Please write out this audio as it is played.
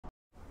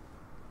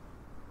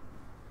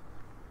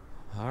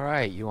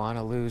right, you want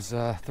to lose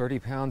 30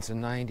 pounds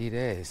in 90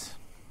 days.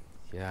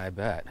 Yeah, I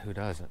bet. Who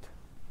doesn't?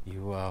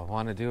 You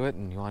want to do it,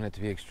 and you want it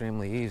to be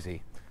extremely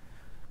easy.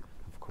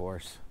 Of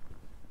course.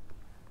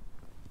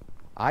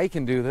 I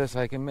can do this.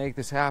 I can make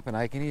this happen.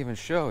 I can even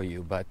show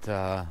you. But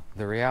the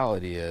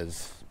reality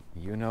is,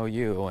 you know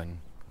you, and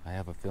I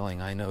have a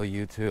feeling I know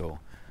you too.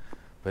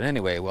 But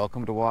anyway,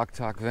 welcome to Walk,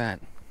 Talk,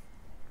 Vent.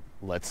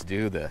 Let's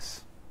do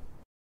this.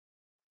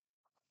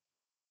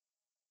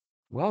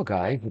 Well,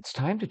 guys, it's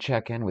time to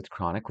check in with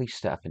Chronically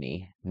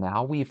Stephanie.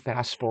 Now we've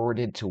fast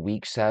forwarded to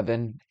week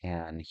 7,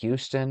 and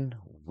Houston,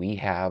 we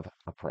have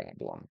a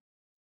problem.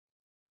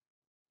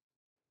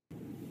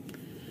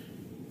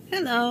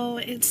 Hello,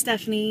 it's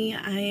Stephanie.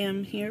 I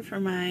am here for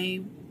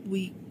my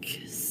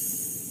week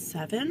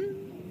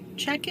 7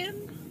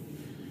 check-in.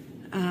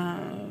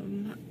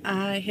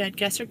 I had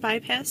gastric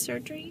bypass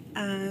surgery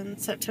on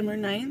September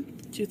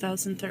 9th,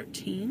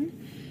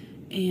 2013,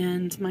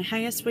 and my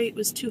highest weight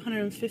was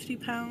 250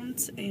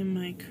 pounds, and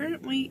my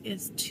current weight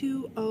is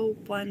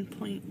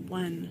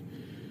 201.1.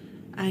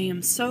 I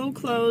am so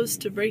close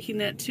to breaking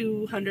that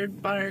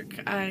 200 mark,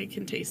 I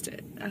can taste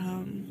it.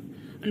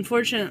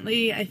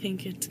 Unfortunately, I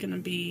think it's going to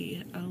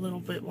be a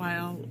little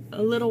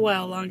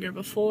while longer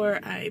before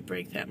I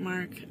break that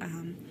mark.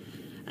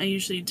 I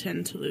usually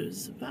tend to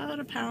lose about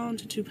 1 pound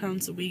to 2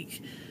 pounds a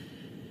week.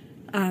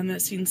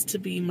 That seems to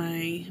be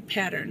my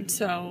pattern,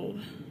 so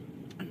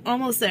I'm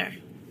almost there.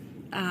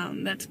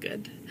 That's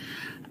good.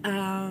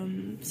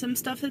 Some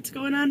stuff that's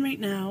going on right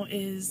now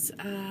is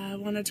I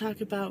want to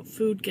talk about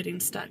food getting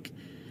stuck.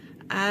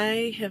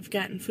 I have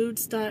gotten food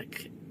stuck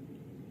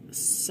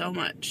so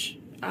much.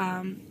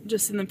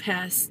 Just in the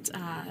past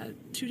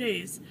 3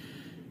 days,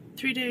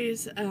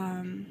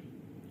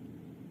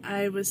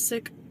 I was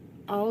sick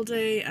all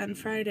day on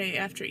Friday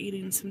after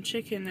eating some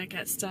chicken that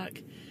got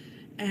stuck,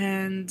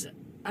 and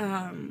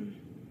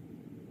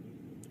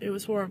it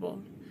was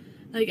horrible.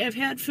 Like, I've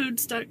had food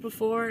stuck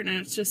before, and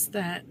it's just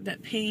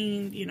that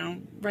pain,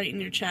 right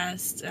in your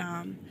chest.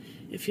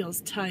 It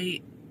feels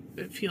tight.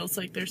 It feels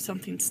like there's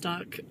something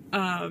stuck.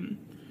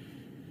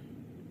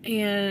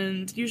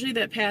 And usually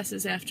that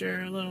passes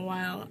after a little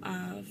while.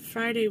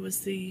 Friday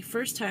was the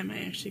first time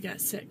I actually got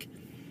sick,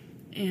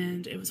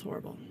 and it was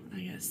horrible.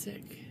 I got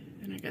sick,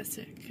 and I got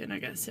sick, and I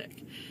got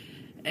sick.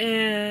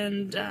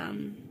 And,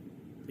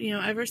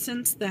 ever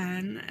since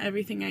then,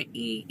 everything I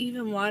eat,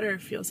 even water,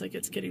 feels like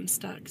it's getting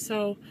stuck.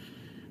 So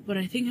what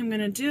I think I'm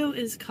going to do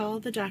is call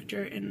the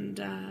doctor and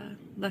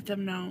let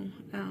them know.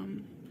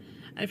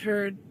 I've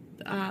heard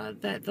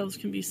that those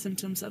can be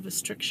symptoms of a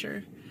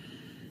stricture.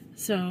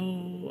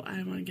 So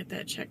I want to get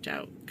that checked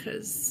out,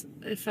 because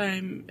if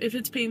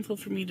it's painful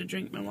for me to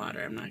drink my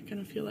water, I'm not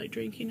going to feel like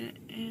drinking it.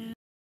 And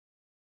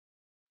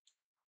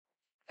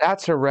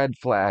That's a red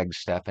flag,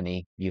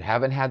 Stephanie. You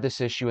haven't had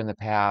this issue in the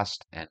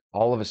past, and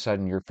all of a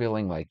sudden you're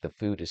feeling like the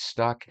food is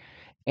stuck.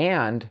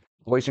 And,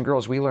 boys and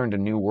girls, we learned a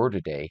new word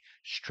today,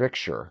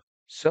 stricture.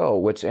 So,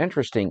 what's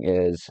interesting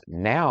is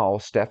now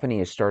Stephanie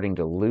is starting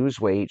to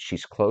lose weight.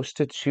 She's close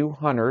to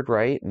 200,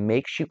 right?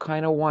 Makes you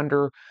kind of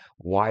wonder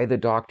why the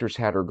doctors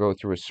had her go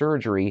through a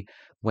surgery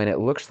when it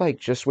looks like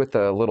just with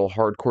a little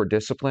hardcore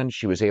discipline,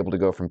 she was able to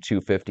go from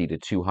 250 to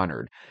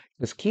 200.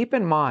 Because keep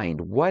in mind,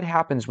 what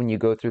happens when you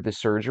go through the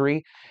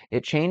surgery?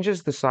 It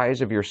changes the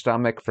size of your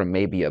stomach from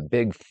maybe a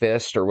big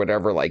fist or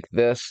whatever like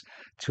this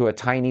to a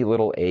tiny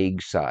little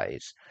egg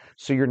size.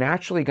 So you're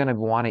naturally going to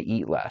want to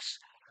eat less.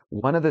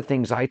 One of the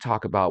things I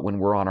talk about when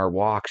we're on our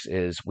walks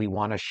is we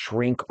want to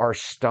shrink our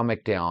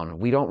stomach down.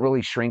 We don't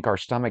really shrink our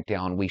stomach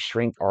down, we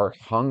shrink our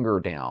hunger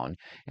down.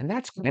 And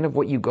that's kind of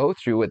what you go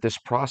through with this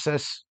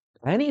process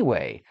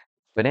anyway.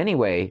 But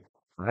anyway,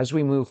 as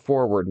we move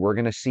forward, we're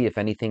going to see if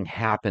anything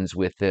happens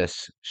with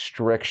this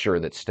stricture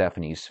that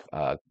Stephanie's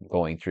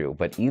going through.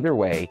 But either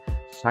way,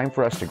 it's time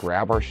for us to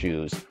grab our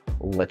shoes.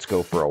 Let's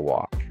go for a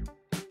walk.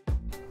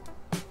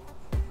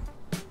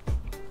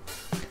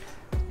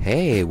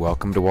 Hey,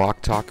 welcome to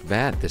Walk, Talk,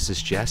 Vent. This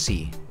is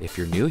Jesse. If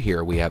you're new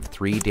here, we have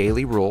 3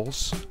 daily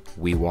rules.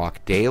 We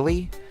walk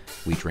daily,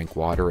 we drink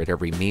water at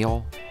every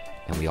meal,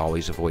 and we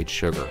always avoid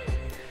sugar.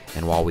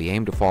 And while we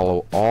aim to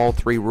follow all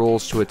 3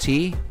 rules to a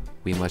T,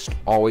 we must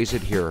always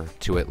adhere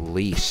to at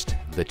least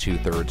the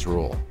 2/3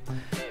 rule.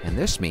 And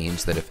this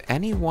means that if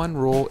any one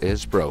rule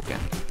is broken,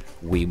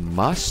 we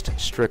must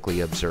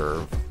strictly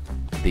observe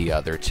the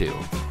other 2.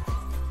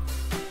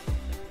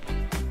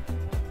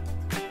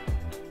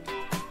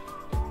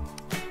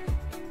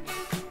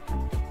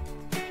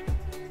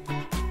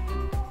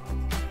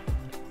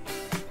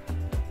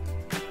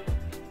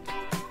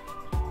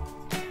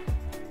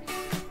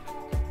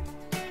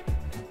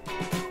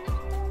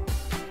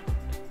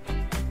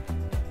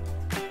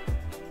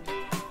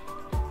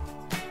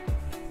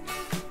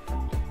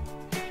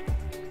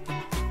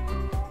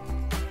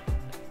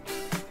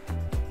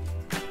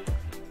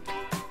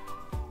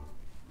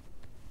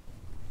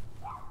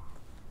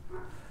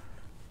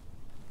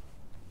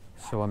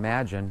 So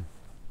imagine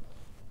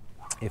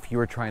if you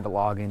were trying to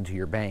log into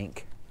your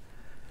bank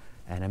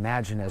And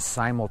imagine as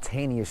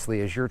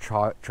simultaneously as you're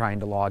trying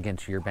to log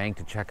into your bank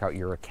to check out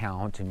your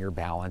account and your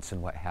balance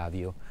and what have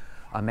you,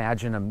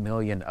 imagine a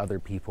million other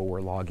people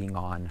were logging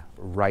on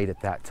right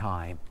at that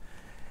time,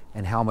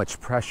 and how much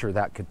pressure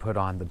that could put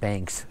on the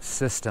bank's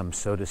system,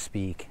 so to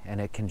speak. And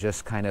it can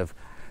just kind of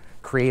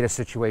create a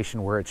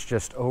situation where it's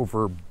just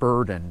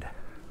overburdened,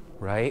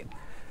 right?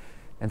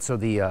 And so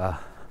the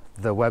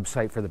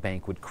website for the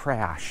bank would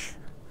crash.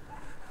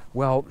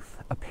 Well,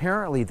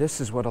 apparently this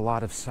is what a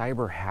lot of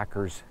cyber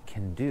hackers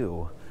can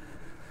do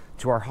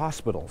to our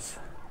hospitals,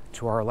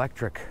 to our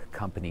electric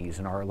companies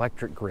and our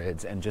electric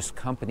grids, and just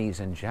companies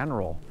in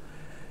general.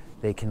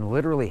 They can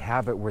literally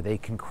have it where they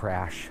can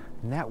crash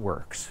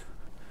networks.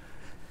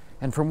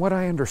 And from what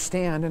I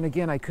understand, and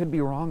again, I could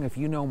be wrong, if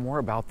you know more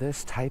about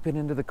this, type it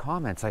into the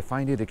comments. I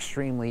find it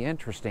extremely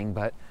interesting,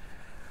 but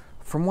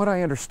from what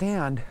I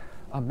understand,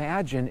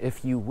 imagine,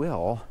 if you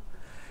will,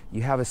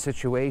 you have a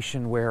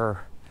situation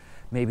where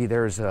maybe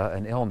there's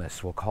an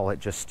illness, we'll call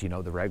it just, the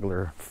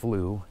regular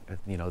flu,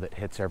 that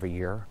hits every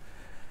year.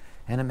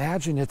 And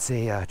imagine it's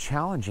a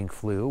challenging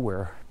flu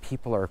where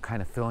people are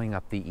kind of filling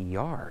up the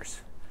ERs.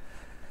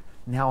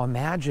 Now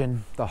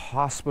imagine the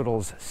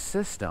hospital's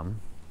system,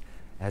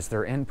 as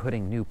they're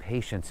inputting new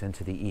patients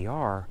into the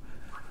ER,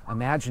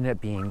 imagine it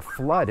being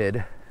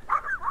flooded.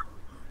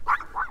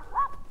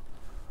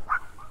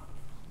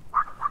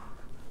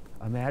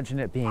 Imagine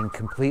it being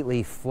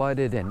completely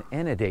flooded and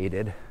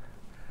inundated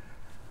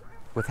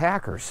with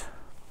hackers.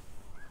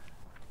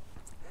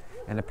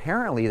 And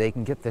apparently they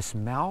can get this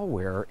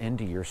malware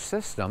into your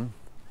system,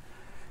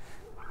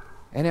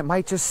 and it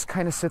might just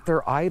kind of sit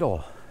there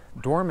idle,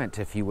 dormant,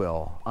 if you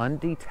will,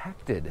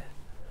 undetected.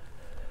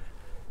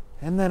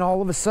 And then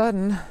all of a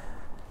sudden,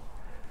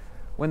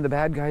 when the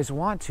bad guys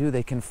want to,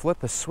 they can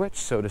flip a switch,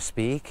 so to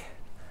speak,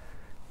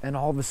 and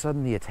all of a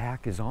sudden the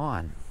attack is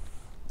on.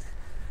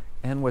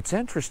 And what's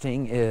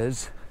interesting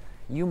is,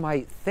 you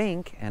might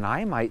think, and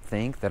I might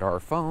think, that our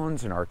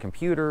phones and our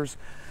computers,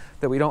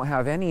 that we don't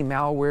have any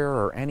malware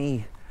or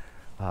any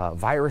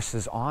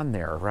viruses on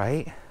there,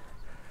 right?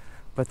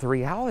 But the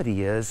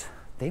reality is,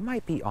 they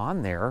might be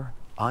on there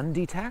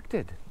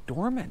undetected,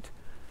 dormant,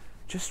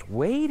 just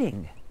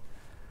waiting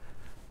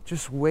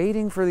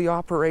for the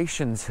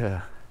operation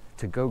to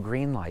go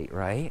green light,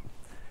 right?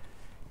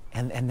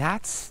 And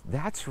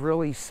that's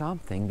really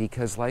something,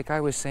 because like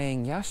I was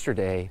saying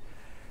yesterday,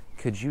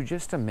 could you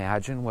just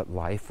imagine what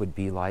life would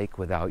be like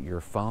without your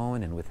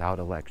phone and without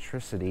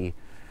electricity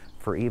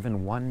for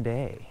even one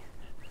day?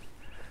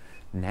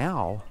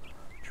 Now,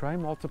 try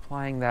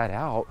multiplying that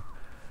out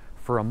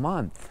for a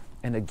month.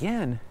 And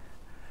again,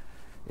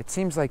 it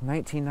seems like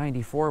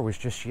 1994 was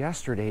just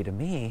yesterday to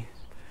me.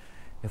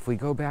 If we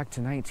go back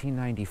to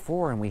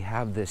 1994 and we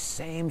have this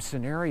same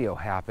scenario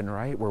happen,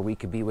 right, where we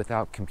could be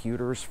without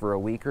computers for a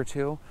week or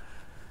two,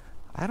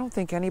 I don't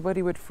think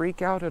anybody would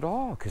freak out at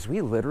all, because we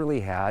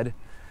literally had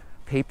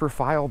paper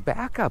file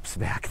backups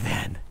back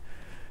then.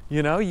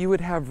 You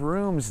would have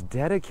rooms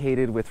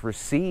dedicated with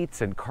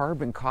receipts and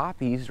carbon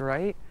copies,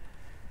 right?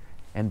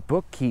 And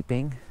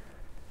bookkeeping.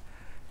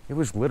 It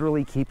was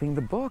literally keeping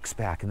the books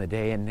back in the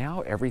day, and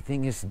now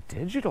everything is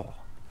digital.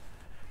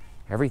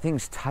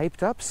 Everything's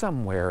typed up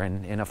somewhere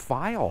in a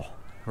file,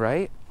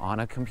 right?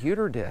 On a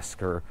computer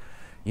disk, or,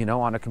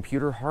 on a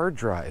computer hard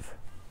drive.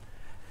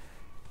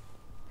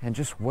 And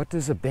just what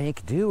does a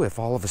bank do if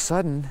all of a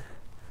sudden,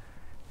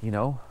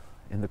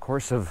 in the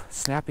course of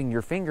snapping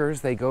your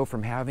fingers, they go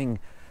from having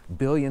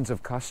billions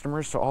of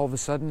customers to all of a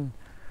sudden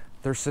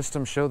their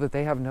systems show that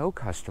they have no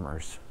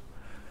customers?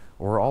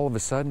 Or all of a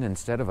sudden,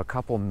 instead of a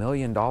couple $1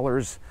 million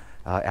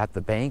at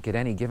the bank at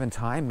any given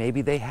time,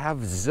 maybe they have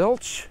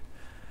zilch.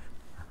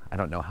 I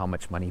don't know how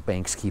much money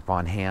banks keep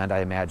on hand. I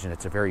imagine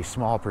it's a very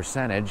small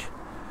percentage,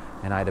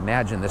 and I'd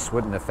imagine this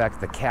wouldn't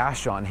affect the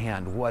cash on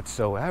hand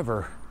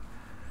whatsoever.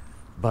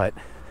 But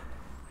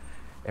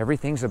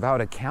everything's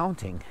about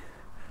accounting.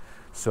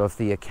 So if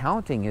the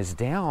accounting is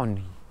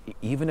down,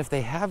 even if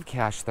they have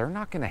cash, they're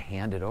not going to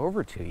hand it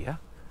over to you.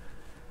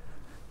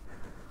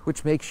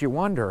 Which makes you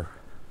wonder,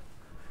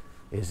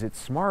 is it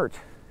smart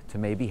to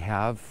maybe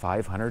have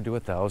 $500 to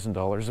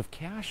 $1,000 of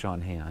cash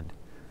on hand?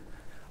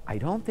 I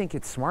don't think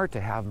it's smart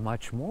to have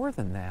much more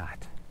than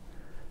that.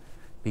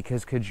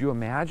 Because could you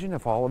imagine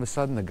if all of a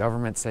sudden the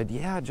government said,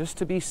 yeah, just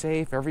to be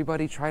safe,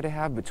 everybody try to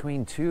have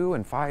between $2,000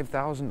 and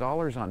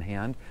 $5,000 on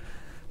hand?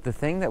 The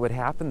thing that would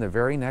happen the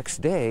very next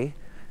day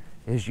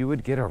is you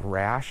would get a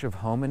rash of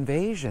home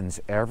invasions.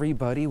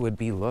 Everybody would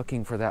be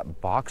looking for that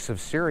box of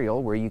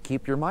cereal where you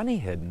keep your money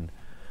hidden.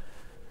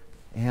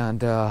 And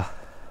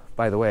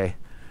by the way,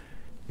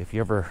 if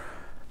you ever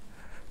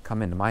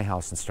come into my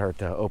house and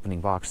start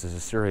opening boxes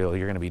of cereal,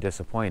 you're going to be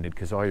disappointed,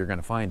 because all you're going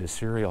to find is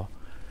cereal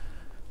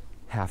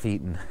half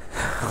eaten.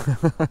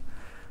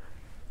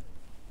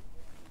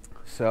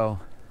 So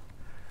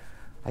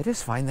I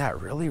just find that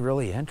really,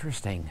 really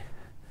interesting.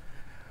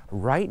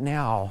 Right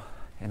now,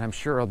 and I'm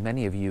sure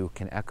many of you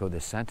can echo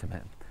this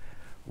sentiment,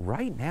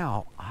 right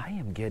now I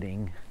am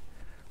getting,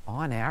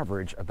 on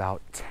average,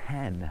 about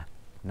 10,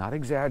 not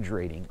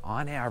exaggerating,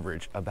 on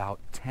average about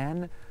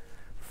 10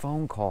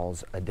 phone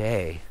calls a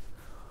day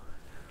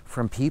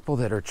from people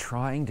that are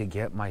trying to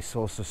get my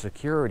Social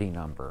Security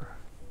number.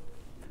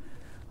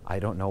 I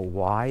don't know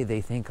why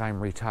they think I'm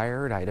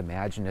retired. I'd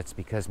imagine it's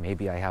because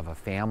maybe I have a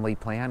family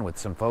plan with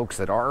some folks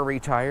that are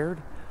retired.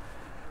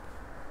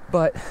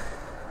 But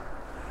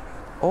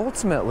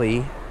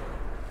ultimately,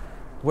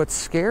 what's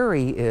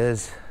scary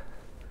is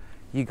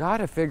you got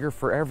to figure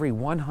for every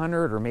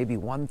 100 or maybe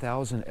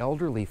 1,000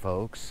 elderly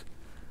folks,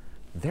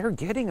 they're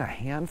getting a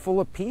handful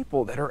of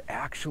people that are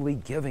actually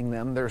giving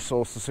them their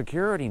Social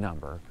Security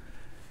number.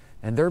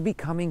 And they're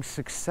becoming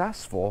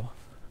successful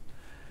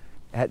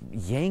at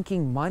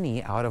yanking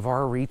money out of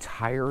our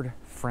retired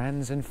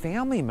friends and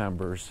family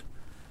members.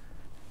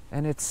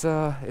 And it's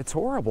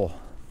horrible.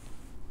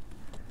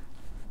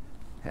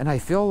 And I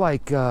feel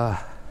like our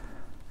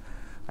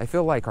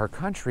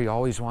country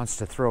always wants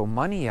to throw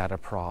money at a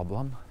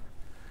problem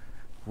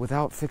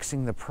without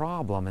fixing the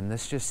problem. And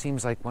this just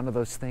seems like one of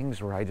those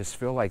things where I just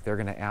feel like they're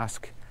going to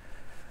ask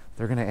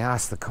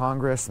the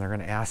Congress and they're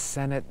going to ask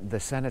the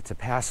Senate to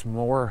pass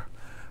more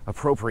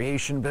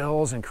appropriation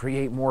bills and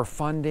create more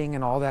funding,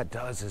 and all that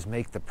does is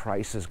make the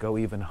prices go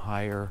even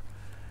higher.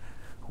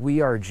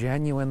 We are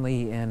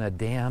genuinely in a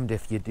damned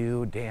if you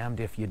do, damned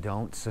if you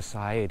don't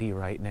society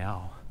right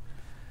now.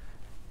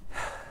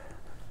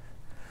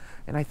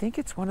 And I think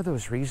it's one of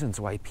those reasons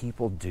why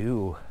people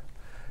do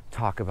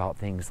talk about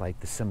things like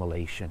the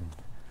simulation.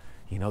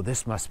 You know,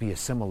 this must be a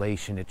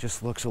simulation. It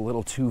just looks a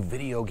little too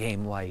video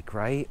game-like,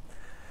 right?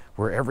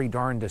 Where every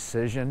darn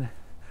decision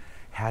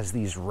has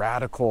these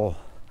radical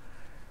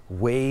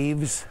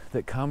waves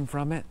that come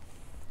from it.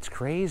 It's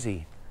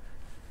crazy.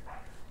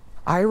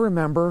 I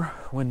remember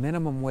when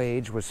minimum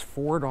wage was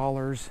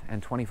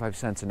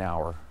 $4.25 an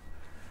hour,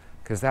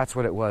 because that's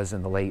what it was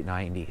in the late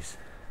 90s.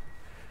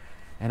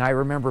 And I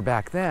remember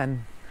back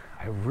then,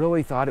 I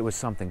really thought it was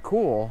something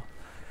cool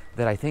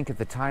that I think at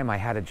the time I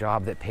had a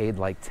job that paid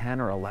like 10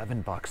 or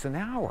 11 bucks an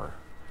hour.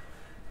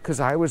 Because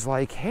I was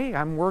like, hey,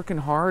 I'm working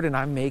hard and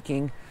I'm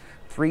making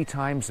 3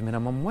 times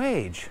minimum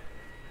wage.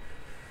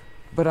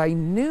 But I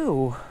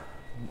knew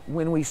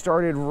when we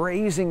started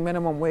raising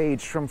minimum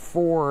wage from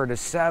 4 to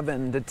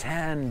 7 to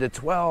 10 to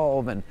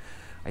 12, and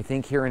I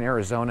think here in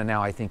Arizona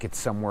now, I think it's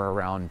somewhere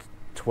around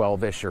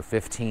 12-ish or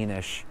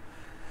 15-ish.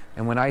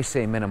 And when I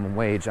say minimum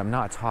wage, I'm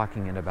not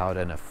talking about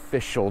an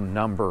official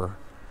number.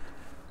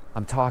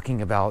 I'm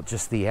talking about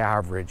just the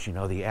average. You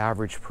know, the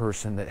average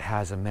person that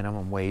has a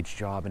minimum wage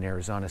job in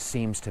Arizona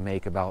seems to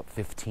make about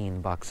 15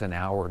 bucks an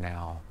hour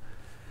now.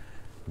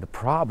 The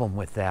problem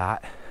with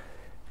that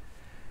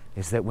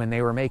is that when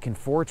they were making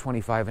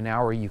 $4.25 an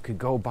hour, you could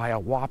go buy a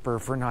Whopper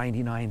for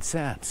 99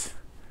 cents.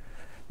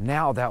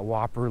 Now that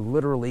Whopper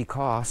literally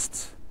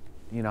costs,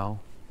 you know,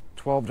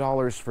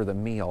 $12 for the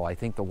meal. I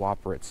think the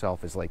Whopper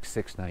itself is like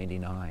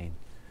 $6.99.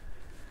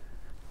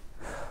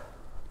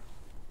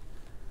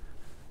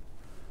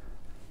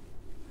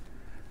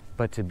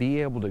 But to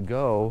be able to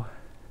go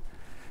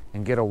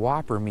and get a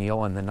Whopper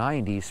meal in the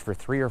 90s for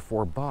 3 or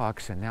 4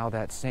 bucks, and now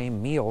that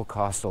same meal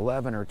costs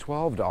 $11 or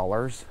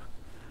 $12,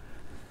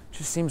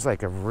 just seems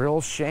like a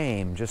real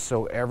shame, just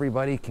so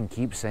everybody can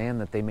keep saying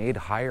that they made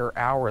higher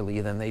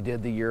hourly than they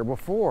did the year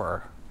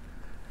before.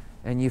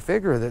 And you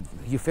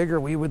figure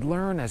we would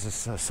learn as a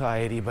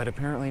society, but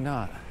apparently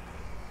not.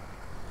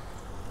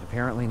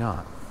 Apparently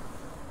not.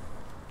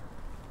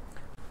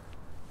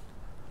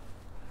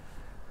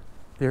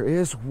 There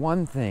is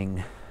one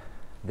thing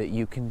that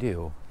you can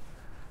do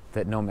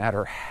that no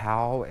matter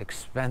how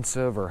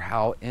expensive or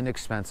how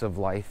inexpensive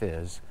life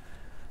is,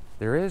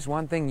 there is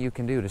one thing you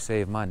can do to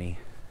save money,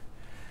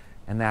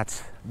 and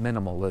that's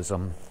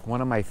minimalism. One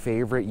of my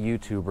favorite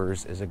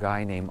YouTubers is a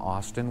guy named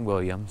Austin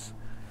Williams.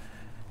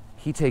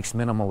 He takes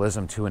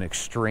minimalism to an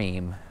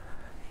extreme.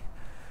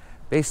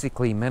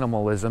 Basically,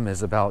 minimalism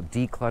is about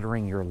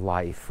decluttering your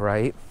life,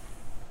 right?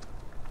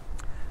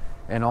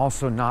 And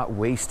also not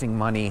wasting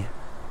money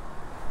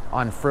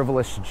on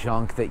frivolous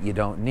junk that you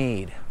don't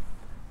need.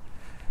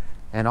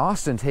 And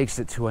Austin takes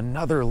it to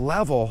another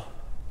level,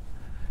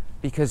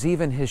 because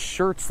even his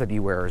shirts that he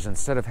wears,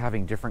 instead of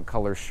having different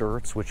color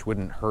shirts, which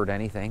wouldn't hurt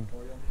anything,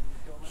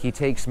 he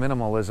takes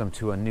minimalism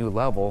to a new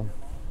level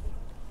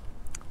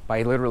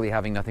by literally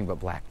having nothing but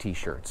black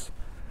t-shirts.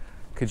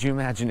 Could you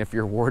imagine if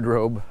your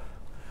wardrobe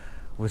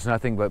was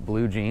nothing but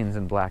blue jeans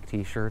and black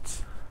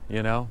t-shirts,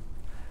 you know?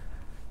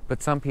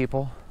 But some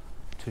people,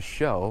 to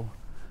show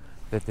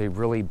that they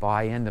really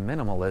buy into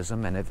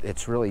minimalism and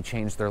it's really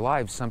changed their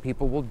lives, some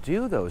people will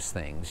do those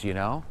things, you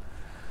know?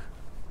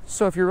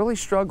 So if you're really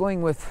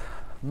struggling with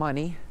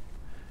money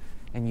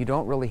and you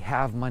don't really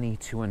have money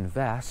to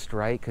invest,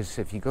 right? Because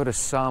if you go to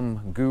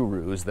some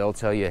gurus, they'll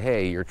tell you,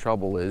 hey, your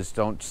trouble is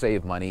don't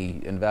save money,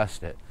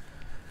 invest it.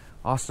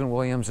 Austin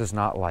Williams is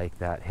not like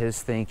that.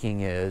 His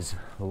thinking is,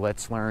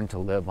 let's learn to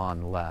live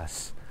on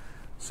less,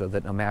 so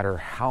that no matter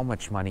how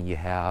much money you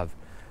have,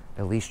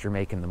 at least you're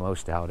making the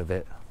most out of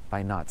it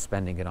by not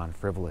spending it on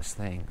frivolous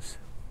things.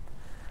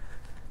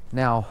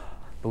 Now,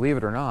 believe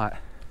it or not,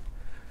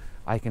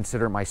 I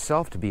consider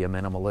myself to be a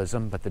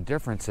minimalism, but the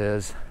difference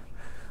is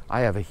I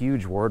have a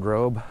huge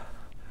wardrobe.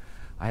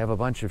 I have a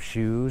bunch of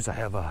shoes, I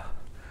have a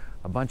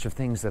bunch of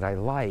things that I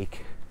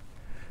like,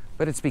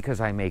 but it's because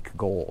I make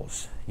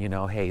goals. You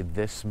know, hey,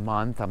 this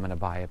month I'm going to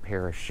buy a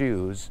pair of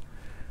shoes,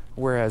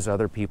 whereas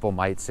other people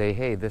might say,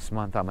 hey, this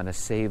month I'm going to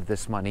save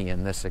this money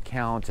in this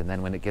account, and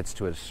then when it gets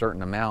to a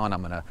certain amount,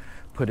 I'm going to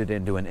put it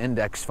into an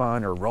index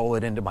fund or roll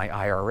it into my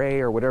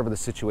IRA or whatever the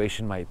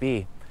situation might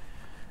be.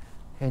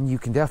 And you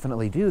can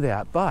definitely do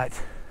that,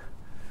 but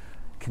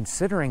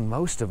considering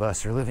most of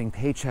us are living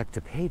paycheck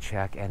to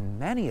paycheck and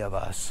many of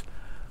us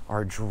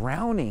are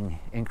drowning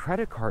in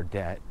credit card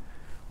debt,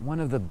 one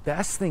of the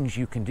best things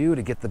you can do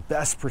to get the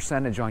best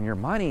percentage on your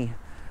money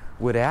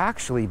would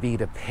actually be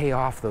to pay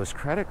off those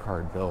credit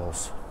card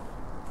bills.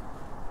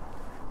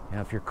 Now,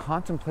 if you're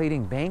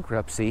contemplating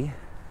bankruptcy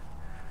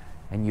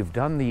and you've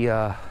done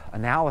the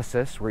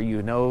analysis where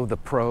you know the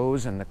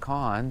pros and the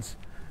cons,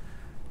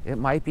 it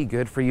might be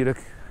good for you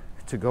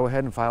to go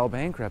ahead and file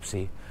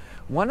bankruptcy.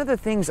 One of the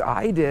things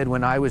I did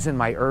when I was in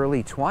my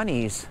early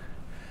 20s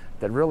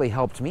that really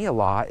helped me a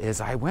lot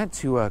is I went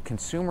to a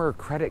consumer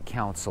credit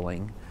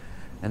counseling,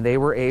 and they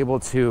were able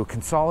to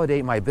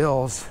consolidate my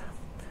bills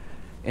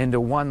into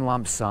one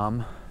lump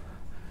sum.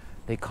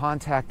 They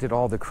contacted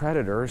all the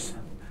creditors,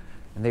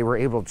 and they were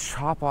able to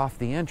chop off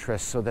the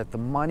interest so that the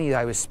money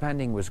I was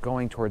spending was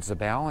going towards the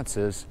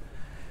balances.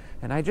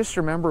 And I just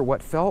remember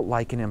what felt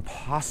like an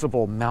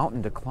impossible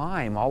mountain to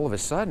climb. All of a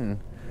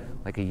sudden,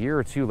 like a year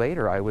or two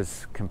later, I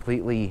was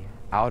completely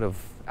out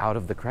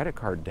of the credit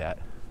card debt.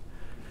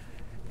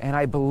 And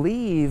I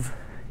believe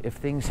if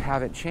things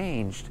haven't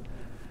changed,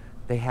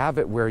 they have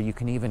it where you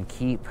can even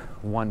keep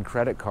one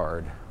credit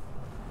card.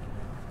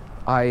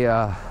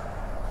 I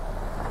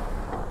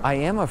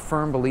am a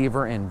firm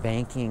believer in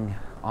banking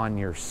on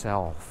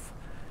yourself.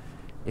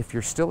 If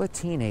you're still a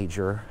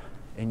teenager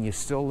and you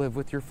still live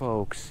with your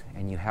folks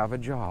and you have a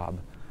job,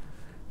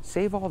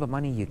 save all the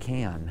money you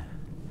can,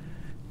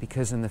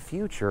 because in the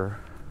future,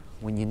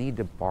 when you need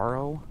to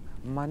borrow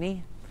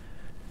money,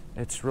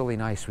 it's really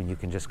nice when you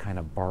can just kind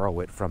of borrow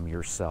it from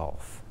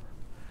yourself,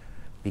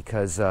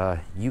 because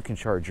you can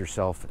charge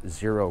yourself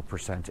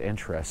 0%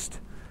 interest.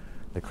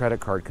 The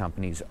credit card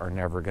companies are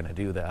never going to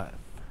do that.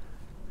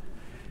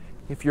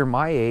 If you're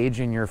my age,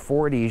 in your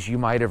 40s, you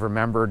might have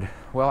remembered,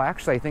 well,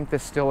 actually, I think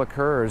this still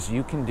occurs.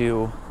 You can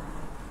do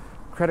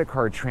credit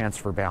card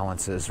transfer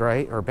balances,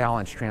 right? Or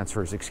balance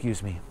transfers,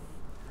 excuse me.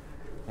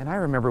 And I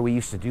remember we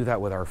used to do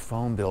that with our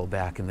phone bill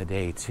back in the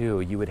day,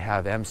 too. You would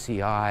have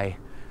MCI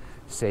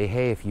say,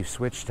 hey, if you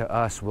switch to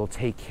us, we'll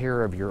take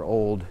care of your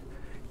old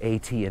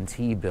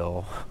AT&T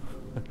bill.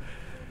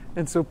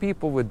 And so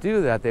people would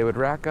do that. They would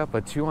rack up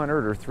a $200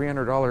 or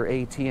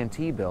 $300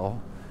 AT&T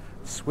bill,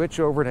 switch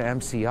over to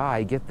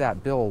MCI, get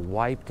that bill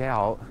wiped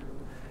out,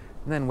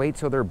 and then wait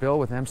till their bill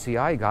with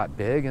MCI got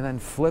big, and then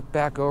flip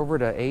back over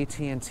to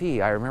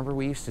AT&T. I remember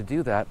we used to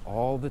do that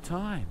all the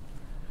time.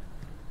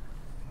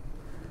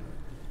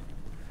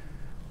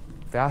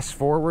 Fast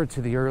forward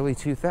to the early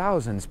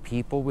 2000s,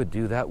 people would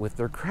do that with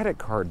their credit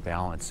card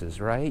balances,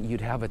 right?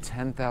 You'd have a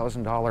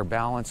 $10,000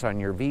 balance on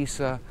your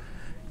Visa.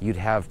 You'd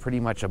have pretty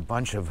much a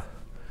bunch of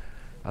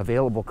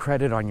available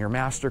credit on your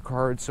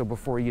MasterCard. So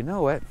before you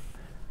know it,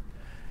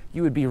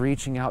 you would be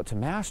reaching out to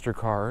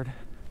MasterCard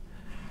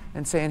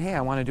and saying, hey,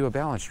 I want to do a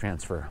balance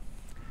transfer.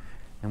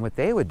 And what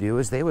they would do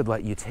is they would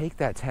let you take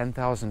that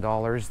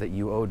 $10,000 that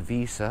you owed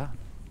Visa.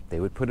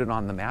 They would put it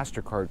on the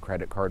MasterCard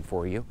credit card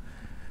for you,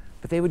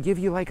 but they would give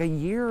you like a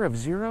year of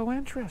 0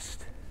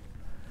 interest.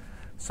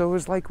 So it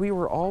was like we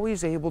were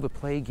always able to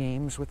play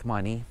games with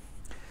money,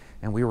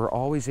 and we were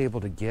always able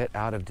to get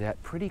out of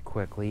debt pretty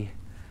quickly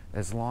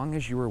as long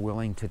as you were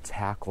willing to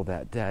tackle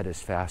that debt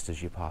as fast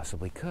as you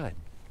possibly could.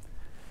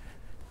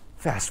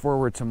 Fast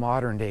forward to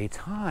modern day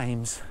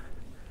times,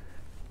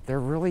 there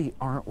really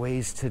aren't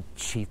ways to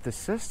cheat the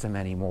system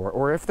anymore.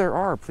 Or if there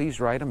are, please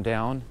write them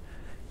down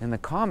in the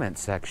comment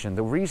section.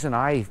 The reason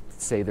I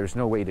say there's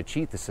no way to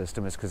cheat the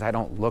system is because I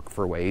don't look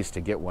for ways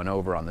to get one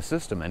over on the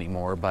system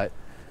anymore. But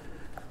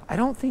I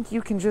don't think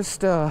you can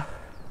just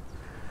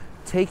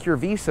take your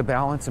Visa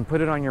balance and put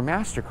it on your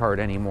MasterCard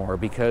anymore,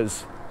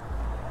 because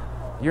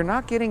you're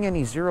not getting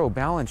any 0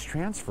 balance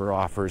transfer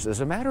offers.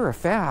 As a matter of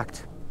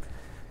fact,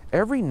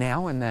 every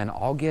now and then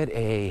I'll get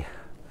a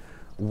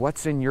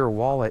what's in your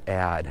wallet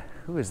ad.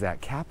 Who is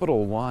that?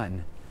 Capital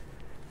One.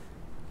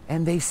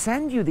 And they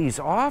send you these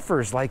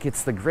offers like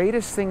it's the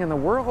greatest thing in the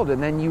world,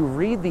 and then you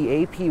read the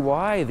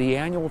APY, the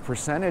annual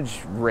percentage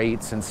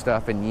rates and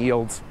stuff and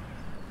yields,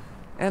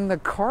 and the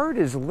card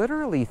is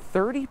literally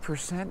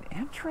 30%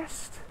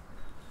 interest.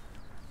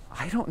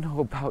 I don't know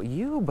about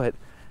you, but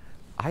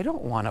I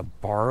don't want to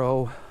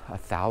borrow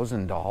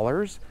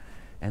 $1,000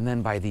 and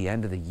then by the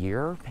end of the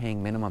year,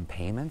 paying minimum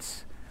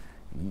payments,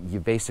 you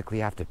basically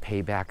have to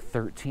pay back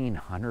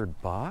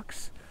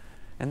 $1,300.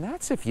 And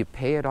that's if you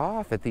pay it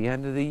off at the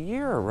end of the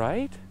year,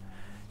 right?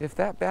 If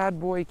that bad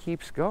boy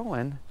keeps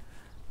going,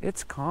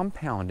 it's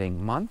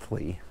compounding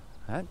monthly.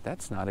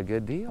 That's not a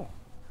good deal.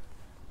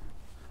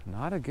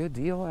 Not a good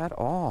deal at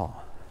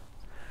all.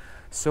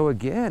 So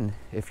again,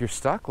 if you're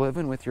stuck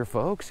living with your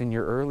folks in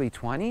your early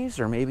 20s,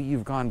 or maybe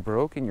you've gone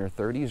broke in your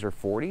 30s or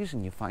 40s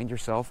and you find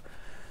yourself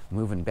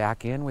moving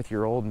back in with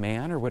your old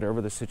man or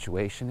whatever the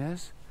situation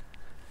is,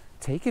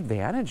 take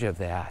advantage of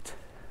that.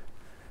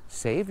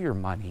 Save your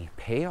money,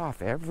 pay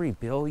off every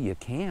bill you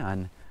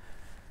can,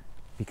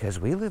 because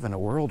we live in a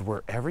world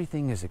where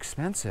everything is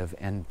expensive,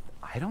 and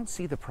I don't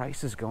see the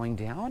prices going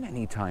down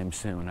anytime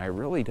soon. I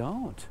really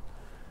don't.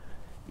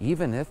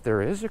 Even if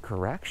there is a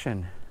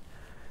correction,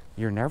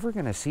 you're never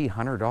going to see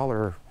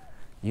 $100,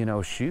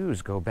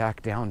 shoes go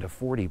back down to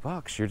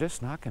 $40. You're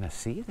just not going to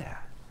see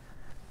that.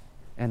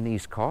 And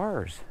these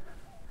cars,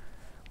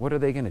 what are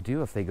they going to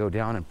do if they go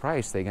down in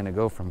price? They're going to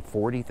go from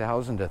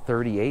 $40,000 to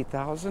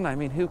 $38,000? I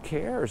mean, who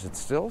cares? It's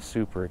still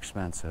super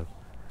expensive.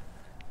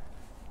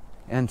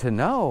 And to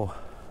know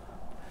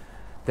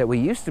that we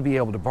used to be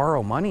able to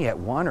borrow money at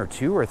 1 or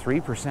 2 or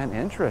 3%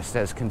 interest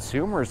as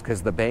consumers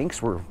because the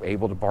banks were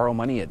able to borrow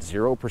money at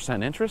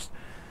 0% interest.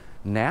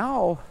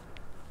 Now,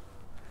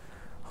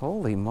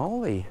 holy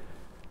moly,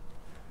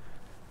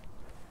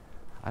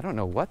 I don't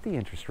know what the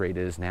interest rate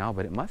is now,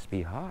 but it must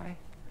be high.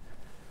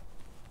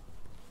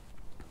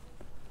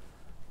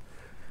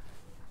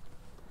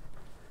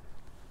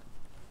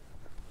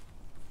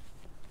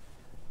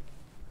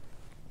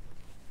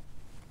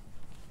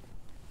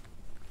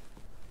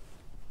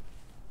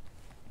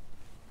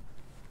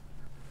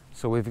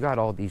 So we've got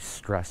all these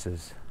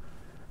stresses,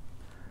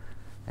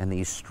 and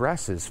these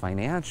stresses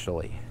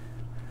financially,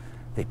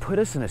 they put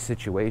us in a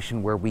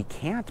situation where we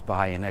can't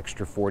buy an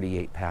extra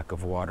 48 pack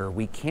of water.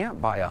 We can't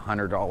buy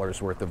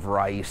 $100 worth of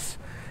rice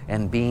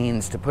and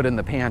beans to put in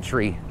the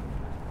pantry.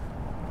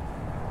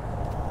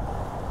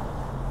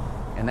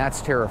 And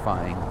that's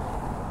terrifying.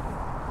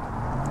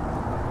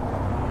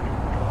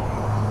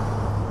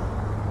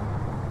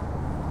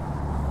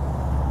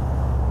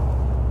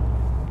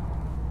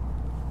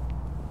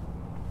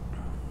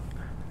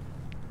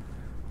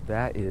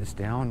 That is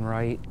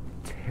downright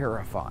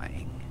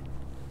terrifying.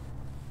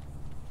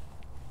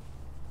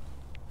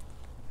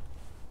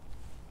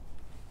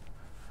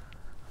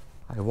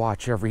 I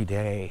watch every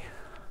day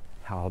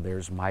how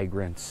there's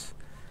migrants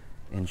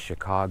in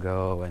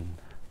Chicago and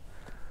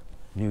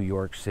New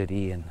York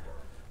City, and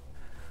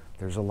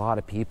there's a lot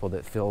of people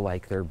that feel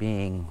like they're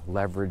being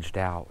leveraged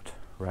out,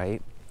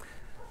 right?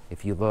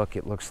 If you look,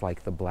 it looks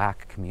like the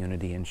black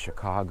community in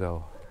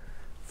Chicago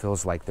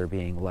feels like they're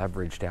being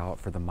leveraged out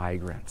for the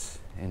migrants.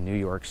 In New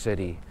York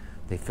City,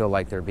 they feel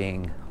like they're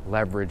being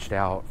leveraged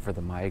out for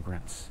the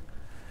migrants.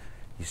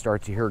 You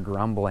start to hear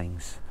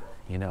grumblings,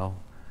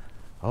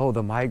 oh,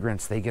 the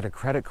migrants, they get a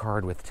credit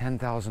card with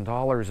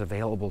 $10,000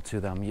 available to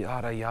them,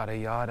 yada, yada,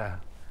 yada.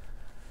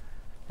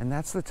 And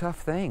that's the tough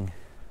thing.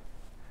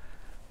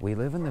 We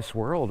live in this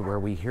world where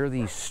we hear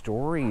these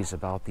stories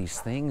about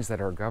these things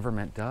that our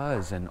government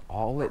does, and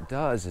all it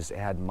does is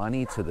add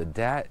money to the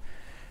debt,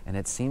 and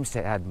it seems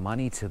to add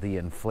money to the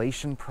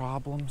inflation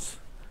problems.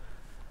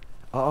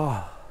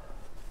 Oh,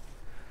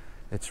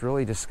 it's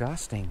really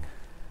disgusting.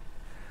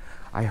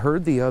 I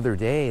heard the other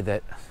day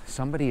that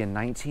somebody in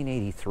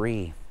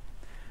 1983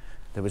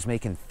 that was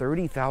making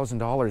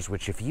 $30,000,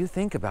 which if you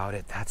think about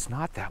it, that's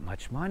not that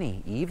much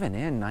money, even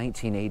in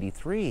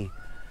 1983.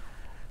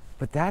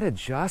 But that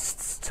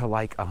adjusts to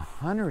like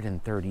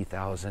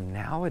 $130,000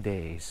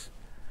 nowadays.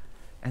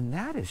 And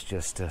that is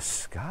just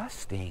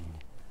disgusting.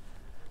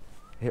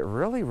 It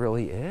really,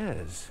 really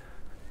is.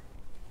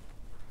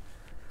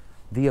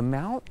 The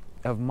amount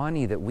of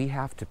money that we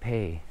have to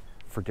pay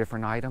for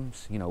different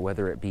items,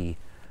 whether it be,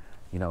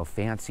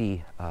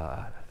 fancy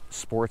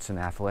sports and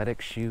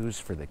athletic shoes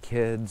for the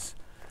kids,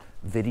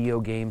 video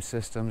game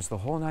systems, the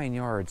whole 9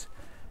 yards,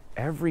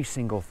 every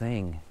single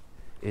thing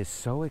is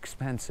so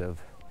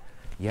expensive.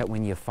 Yet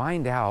when you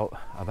find out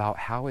about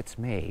how it's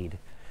made,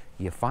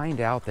 you find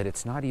out that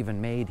it's not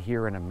even made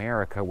here in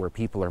America where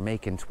people are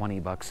making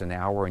 $20 an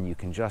hour and you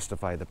can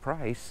justify the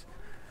price.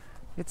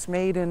 It's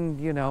made in,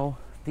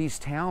 these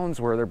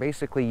towns where they're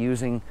basically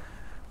using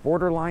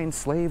borderline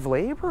slave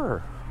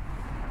labor.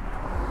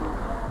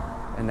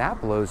 And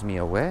that blows me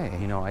away.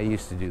 I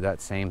used to do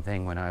that same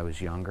thing when I was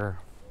younger.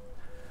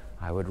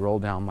 I would roll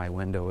down my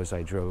window as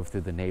I drove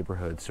through the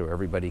neighborhood so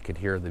everybody could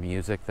hear the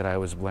music that I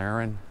was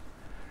blaring.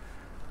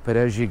 But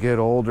as you get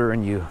older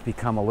and you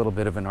become a little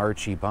bit of an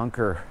Archie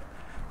Bunker,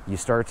 you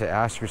start to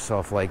ask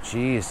yourself, like,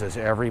 geez, does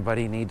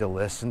everybody need to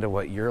listen to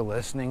what you're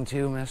listening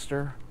to,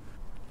 mister?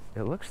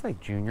 It looks like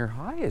junior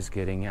high is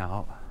getting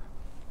out.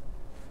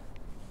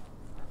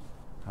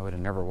 I would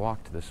have never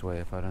walked this way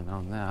if I'd have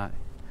known that.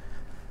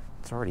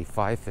 It's already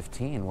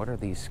 5:15. What are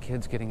these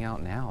kids getting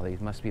out now?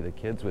 These must be the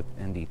kids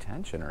in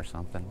detention or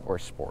something, or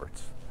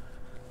sports.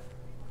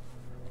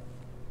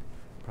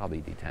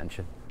 Probably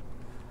detention.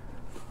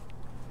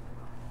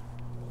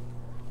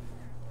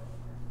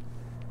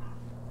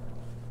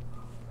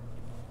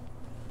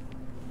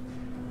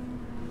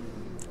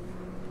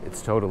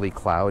 It's totally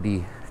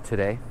cloudy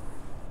today.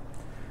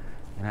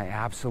 And I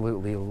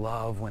absolutely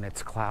love when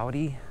it's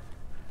cloudy,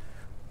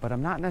 but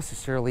I'm not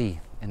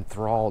necessarily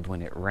enthralled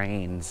when it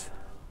rains.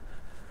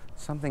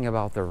 Something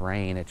about the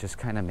rain, it just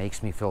kind of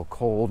makes me feel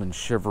cold and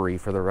shivery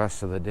for the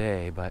rest of the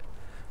day, but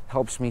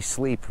helps me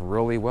sleep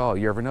really well.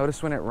 You ever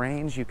notice when it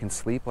rains, you can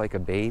sleep like a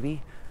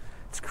baby?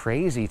 It's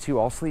crazy too.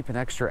 I'll sleep an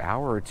extra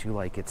hour or two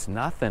like it's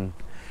nothing.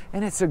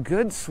 And it's a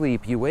good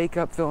sleep. You wake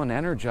up feeling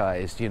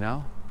energized, you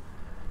know?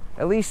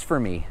 At least for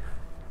me.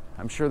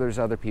 I'm sure there's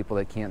other people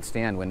that can't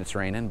stand when it's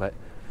raining, but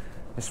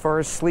as far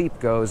as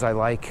sleep goes, I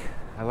like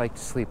to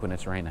sleep when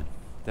it's raining.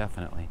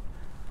 Definitely.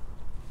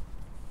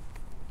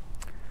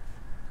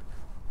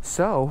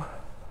 So,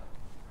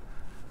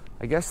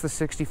 I guess the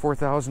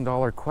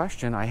 $64,000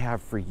 question I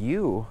have for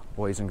you,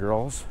 boys and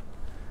girls,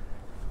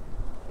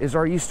 is,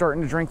 are you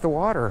starting to drink the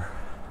water?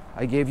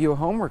 I gave you a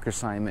homework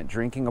assignment,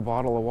 drinking a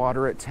bottle of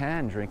water at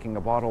 10, drinking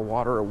a bottle of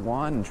water at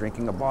 1,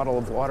 drinking a bottle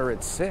of water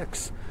at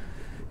 6.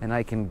 And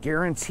I can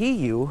guarantee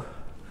you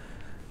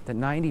that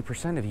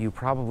 90% of you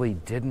probably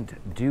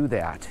didn't do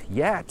that.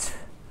 Yet,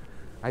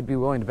 I'd be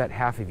willing to bet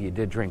half of you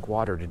did drink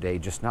water today,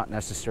 just not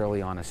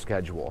necessarily on a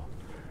schedule.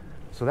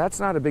 So that's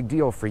not a big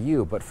deal for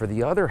you, but for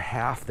the other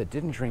half that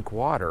didn't drink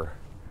water,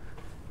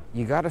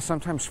 you gotta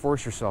sometimes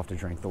force yourself to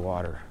drink the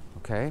water,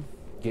 okay?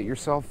 Get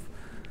yourself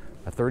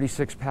a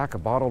 36-pack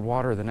of bottled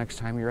water the next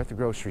time you're at the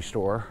grocery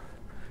store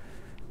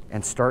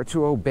and start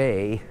to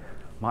obey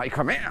my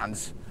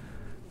commands.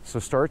 So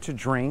start to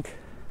drink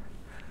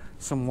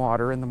some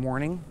water in the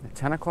morning at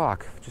 10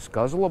 o'clock. Just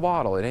guzzle a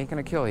bottle, it ain't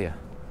gonna kill you.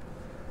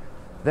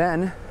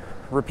 Then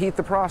repeat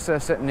the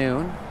process at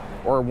noon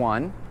or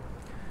 1,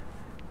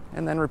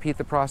 and then repeat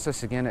the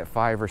process again at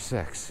 5 or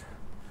 6.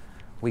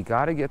 We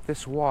gotta get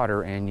this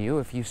water in you.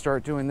 If you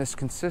start doing this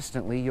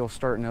consistently, you'll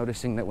start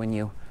noticing that when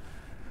you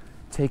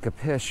take a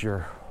piss,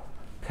 your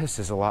piss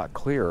is a lot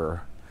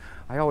clearer.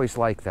 I always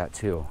like that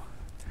too.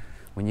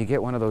 When you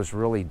get one of those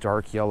really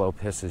dark yellow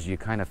pisses, you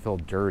kind of feel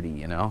dirty,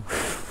 you know?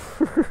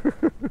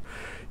 You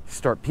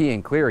start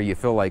peeing clear, you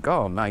feel like,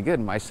 oh my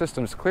goodness, my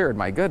system's cleared,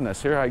 my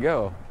goodness, here I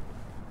go.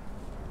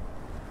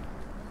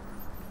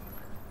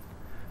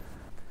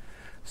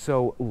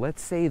 So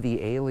let's say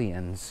the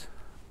aliens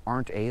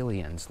aren't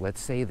aliens. Let's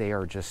say they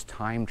are just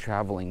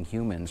time-traveling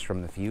humans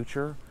from the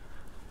future.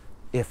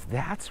 If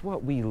that's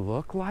what we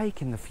look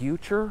like in the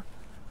future,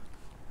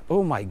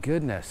 oh my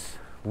goodness,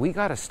 we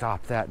got to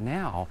stop that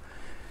now.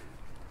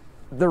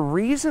 The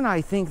reason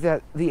I think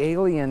that the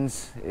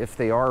aliens, if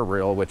they are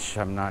real, which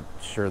I'm not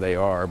sure they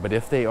are, but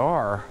if they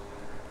are,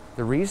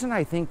 the reason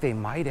I think they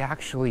might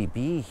actually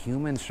be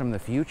humans from the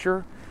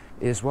future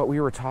is what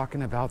we were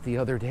talking about the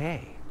other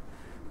day.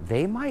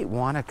 They might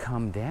want to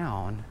come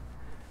down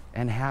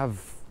and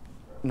have,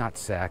 not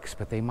sex,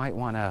 but they might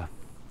want to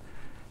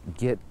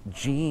get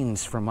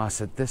genes from us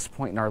at this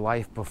point in our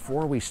life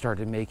before we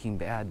started making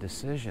bad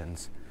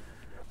decisions.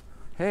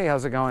 Hey,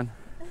 how's it going?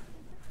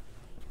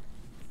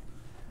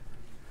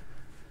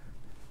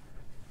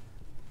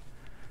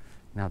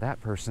 Now that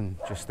person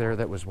just there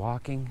that was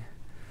walking,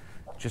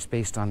 just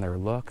based on their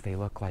look, they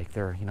look like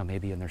they're,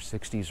 maybe in their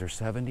 60s or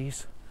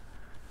 70s.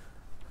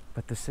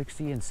 But the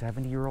 60 and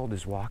 70-year-old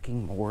is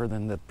walking more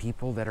than the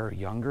people that are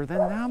younger than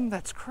them?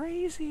 That's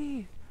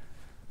crazy.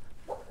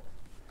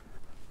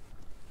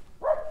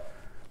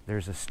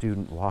 There's a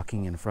student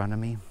walking in front of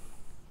me,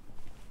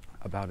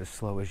 about as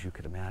slow as you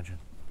could imagine.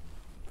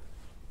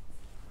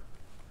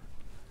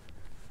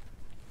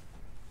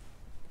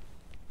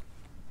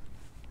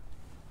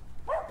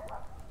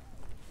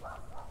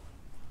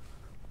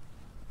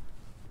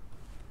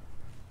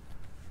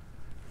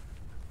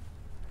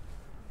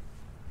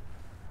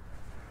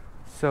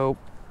 So,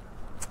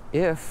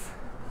 if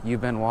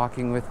you've been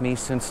walking with me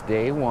since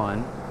day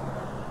 1,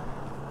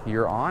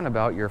 you're on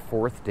about your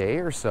 4th day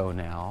or so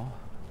now.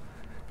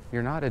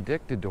 You're not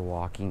addicted to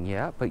walking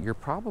yet, but you're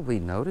probably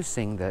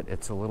noticing that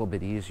it's a little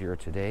bit easier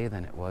today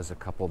than it was a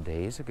couple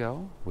days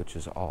ago, which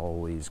is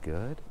always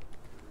good.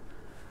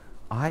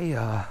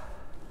 I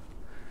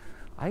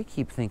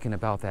keep thinking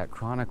about that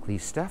Chronically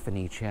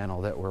Stephanie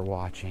channel that we're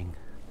watching.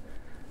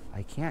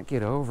 I can't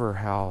get over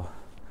how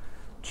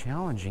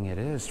challenging it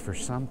is for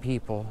some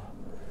people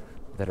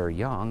that are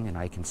young, and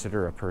I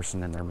consider a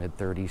person in their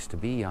mid-30s to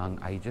be young.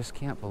 I just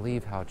can't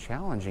believe how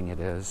challenging it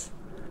is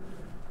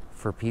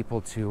for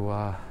people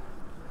to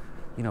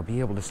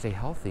be able to stay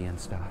healthy and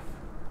stuff.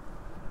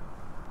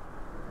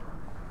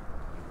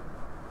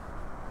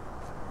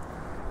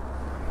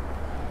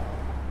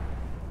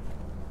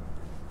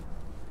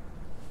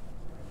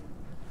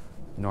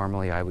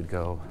 Normally I would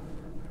go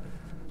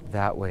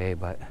that way,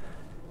 but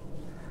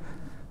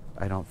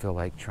I don't feel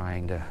like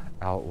trying to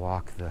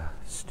outwalk the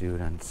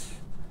students,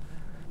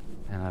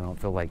 and I don't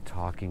feel like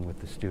talking with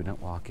the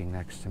student walking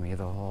next to me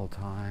the whole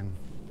time.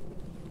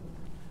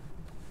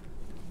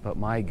 But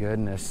my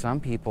goodness, some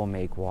people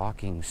make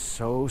walking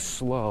so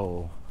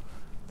slow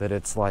that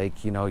it's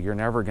like, you're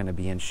never going to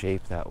be in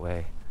shape that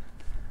way.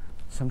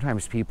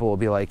 Sometimes people will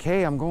be like,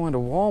 hey, I'm going to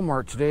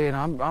Walmart today,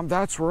 and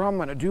that's where I'm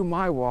going to do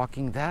my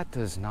walking. That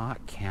does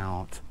not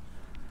count.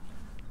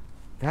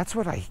 That's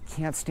what I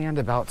can't stand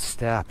about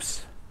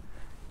steps.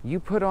 You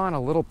put on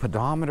a little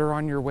pedometer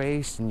on your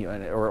waist and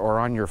or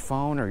on your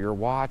phone or your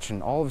watch,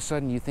 and all of a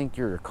sudden you think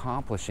you're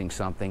accomplishing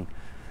something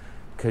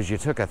because you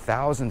took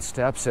 1,000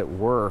 steps at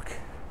work.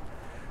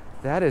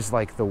 That is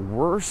like the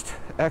worst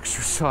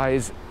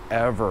exercise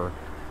ever.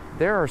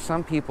 There are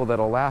some people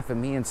that'll laugh at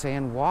me and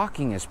saying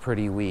walking is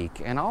pretty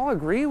weak, and I'll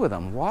agree with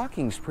them.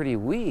 Walking's pretty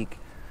weak,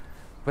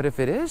 but if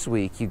it is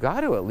weak, you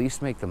got to at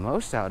least make the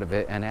most out of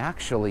it and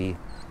actually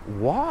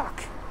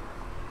walk.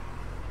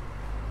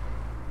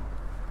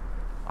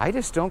 I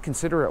just don't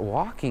consider it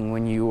walking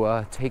when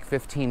you take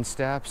 15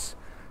 steps,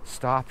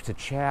 stop to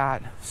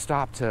chat,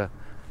 stop to,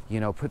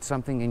 put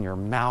something in your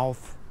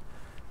mouth,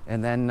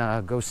 and then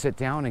go sit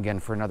down again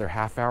for another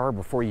half hour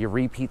before you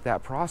repeat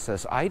that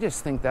process. I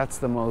just think that's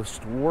the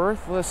most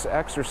worthless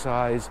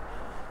exercise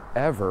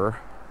ever.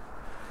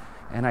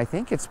 And I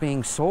think it's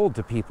being sold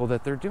to people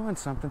that they're doing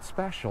something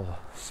special.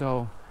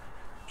 So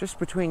just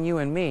between you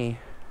and me,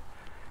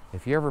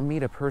 if you ever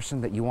meet a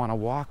person that you want to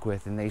walk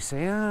with and they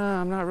say,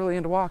 I'm not really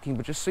into walking,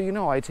 but just so you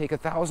know, I take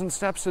 1,000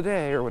 steps a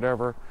day or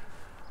whatever,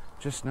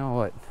 just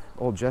know that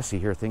old Jesse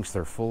here thinks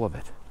they're full of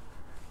it.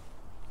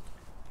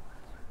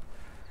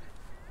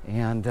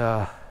 And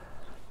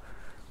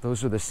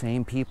those are the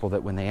same people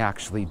that when they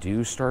actually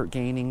do start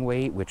gaining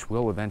weight, which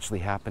will eventually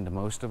happen to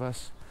most of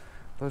us,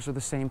 those are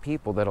the same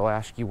people that'll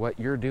ask you what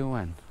you're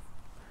doing,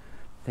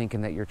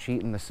 thinking that you're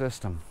cheating the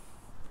system.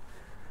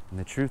 And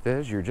the truth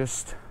is, you're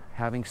just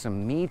having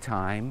some me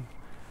time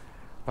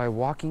by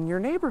walking your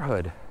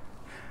neighborhood.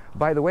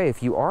 By the way,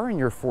 if you are in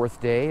your 4th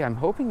day, I'm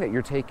hoping that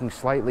you're taking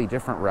slightly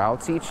different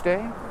routes each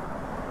day.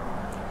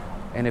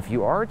 And if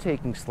you are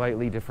taking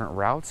slightly different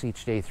routes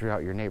each day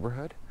throughout your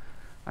neighborhood,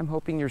 I'm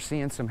hoping you're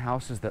seeing some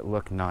houses that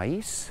look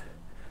nice.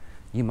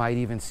 You might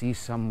even see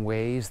some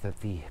ways that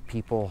the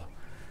people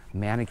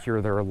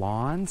manicure their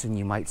lawns, and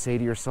you might say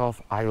to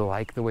yourself, I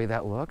like the way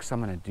that looks,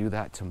 I'm going to do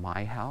that to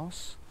my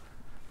house.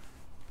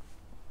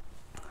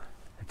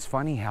 It's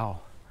funny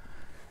how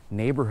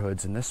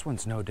neighborhoods, and this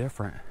one's no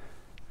different,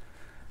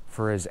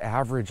 for as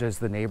average as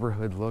the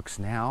neighborhood looks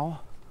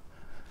now,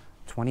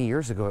 20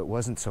 years ago it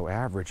wasn't so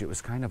average. It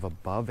was kind of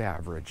above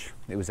average.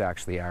 It was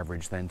actually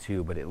average then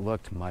too, but it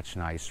looked much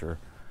nicer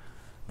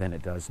than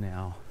it does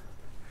now.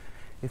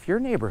 If your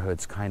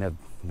neighborhood's kind of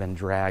been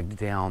dragged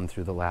down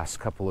through the last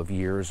couple of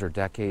years or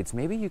decades,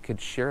 maybe you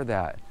could share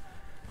that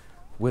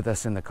with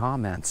us in the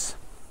comments.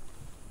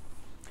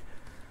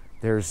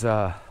 There's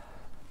a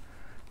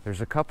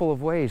couple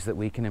of ways that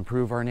we can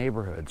improve our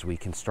neighborhoods. We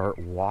can start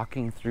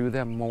walking through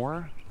them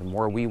more. The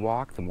more we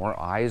walk, the more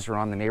eyes are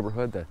on the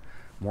neighborhood, the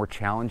more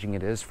challenging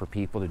it is for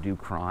people to do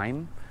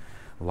crime.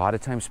 A lot of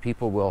times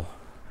people will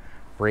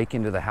break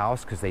into the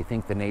house because they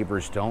think the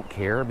neighbors don't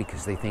care,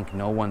 because they think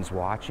no one's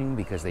watching,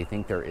 because they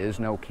think there is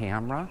no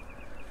camera.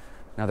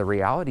 Now the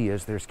reality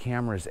is there's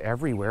cameras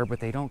everywhere, but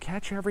they don't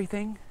catch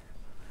everything.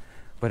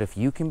 But if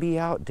you can be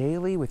out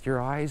daily with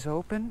your eyes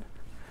open,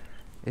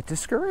 it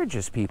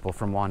discourages people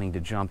from wanting to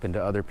jump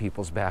into other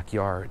people's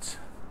backyards.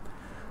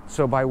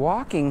 So by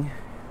walking,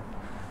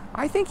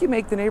 I think you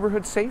make the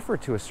neighborhood safer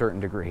to a certain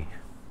degree.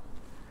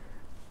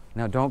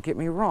 Now don't get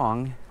me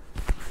wrong,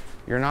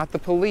 you're not the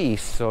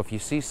police, so if you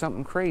see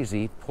something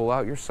crazy, pull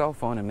out your cell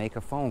phone and make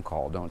a phone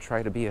call. Don't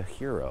try to be a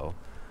hero.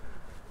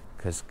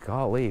 Because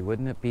golly,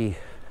 wouldn't it be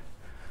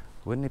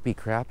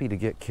crappy to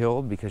get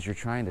killed because you're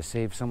trying to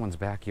save someone's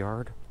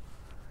backyard?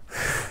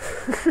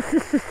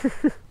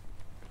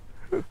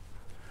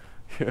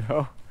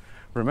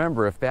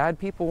 Remember, if bad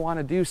people want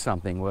to do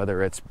something,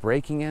 whether it's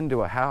breaking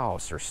into a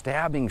house or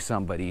stabbing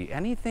somebody,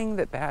 anything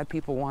that bad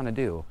people want to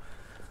do,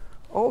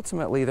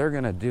 ultimately they're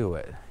going to do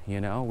it.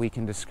 We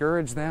can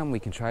discourage them, we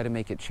can try to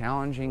make it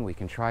challenging, we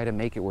can try to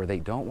make it where they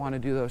don't want to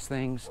do those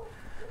things.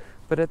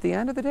 But at the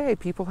end of the day,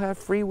 people have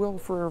free will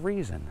for a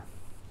reason.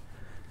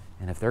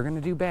 And if they're going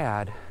to do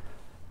bad,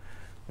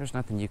 there's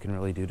nothing you can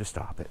really do to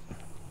stop it.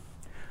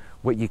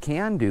 What you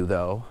can do,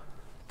 though,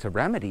 to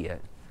remedy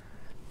it,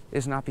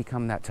 is not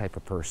become that type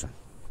of person,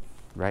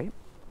 right?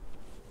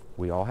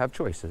 We all have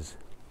choices.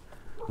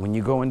 When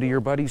you go into your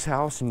buddy's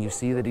house and you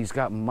see that he's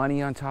got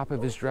money on top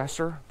of his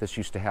dresser, this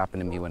used to happen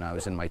to me when I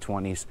was in my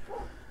 20s.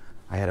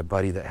 I had a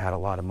buddy that had a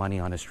lot of money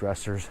on his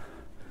dressers,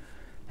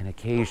 and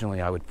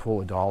occasionally I would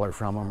pull $1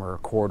 from him or a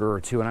quarter or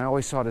two, and I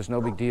always saw it as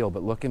no big deal,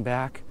 but looking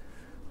back,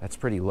 that's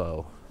pretty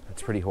low.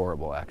 That's pretty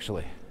horrible,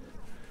 actually.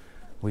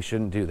 We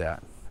shouldn't do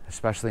that,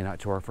 especially not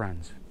to our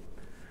friends.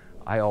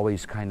 I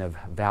always kind of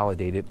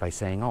validate it by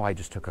saying, I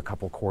just took a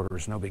couple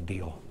quarters, no big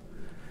deal.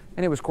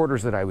 And it was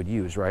quarters that I would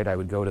use, right? I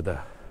would go to the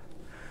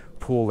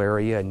pool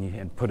area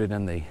and put it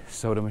in the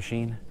soda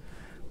machine,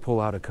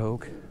 pull out a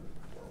Coke.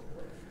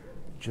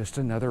 Just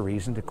another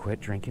reason to quit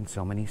drinking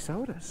so many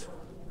sodas.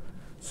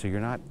 So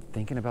you're not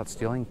thinking about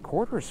stealing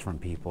quarters from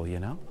people,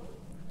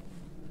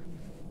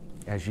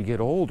 As you get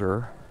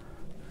older,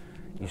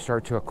 you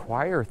start to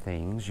acquire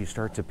things, you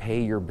start to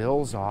pay your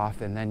bills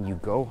off, and then you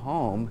go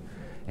home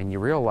and you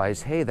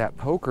realize, hey, that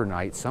poker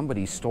night,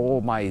 somebody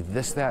stole my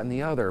this, that, and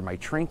the other, my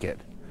trinket,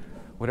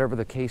 whatever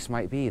the case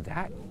might be.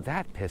 That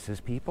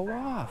pisses people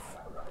off.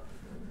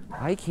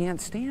 I can't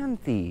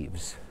stand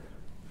thieves.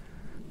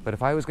 But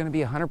if I was going to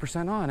be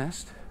 100%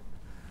 honest,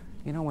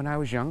 you know, when I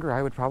was younger,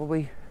 I would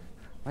probably,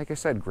 like I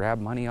said, grab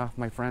money off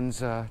my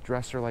friend's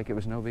dresser like it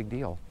was no big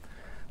deal.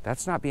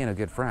 That's not being a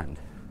good friend.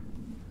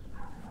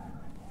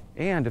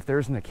 And if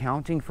there's an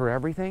accounting for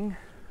everything,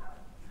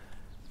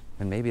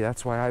 then maybe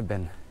that's why I've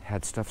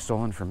had stuff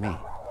stolen from me,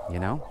 you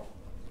know?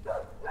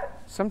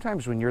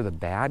 Sometimes when you're the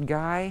bad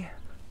guy,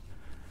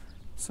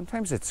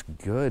 sometimes it's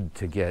good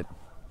to get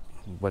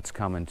what's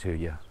coming to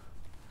you.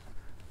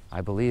 I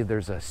believe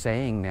there's a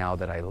saying now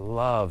that I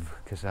love,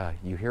 because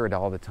you hear it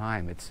all the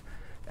time. It's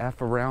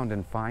F around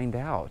and find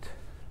out.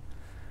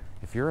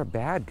 If you're a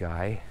bad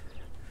guy,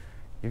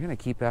 you're going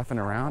to keep effing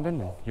around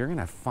and you're going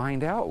to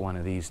find out one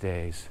of these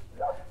days.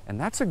 And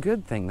that's a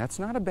good thing. That's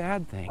not a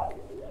bad thing.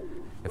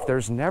 If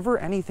there's never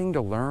anything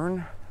to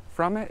learn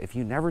from it, if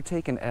you never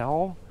take an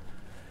L,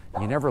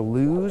 you never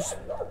lose,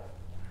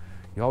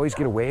 you always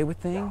get away with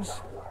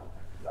things,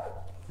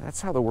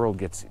 that's how the world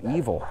gets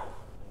evil.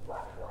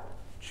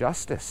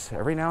 Justice.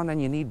 Every now and then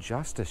you need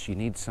justice. You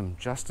need some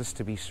justice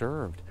to be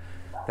served.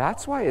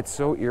 That's why it's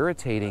so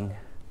irritating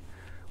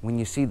when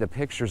you see the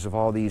pictures of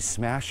all these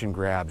smash and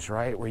grabs,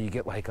 right? Where you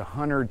get like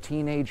 100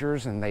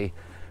 teenagers and they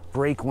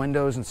break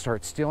windows and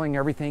start stealing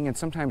everything. And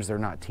sometimes they're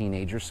not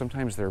teenagers.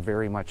 Sometimes they're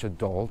very much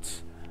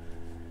adults.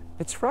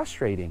 It's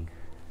frustrating.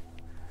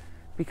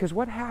 Because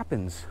what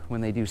happens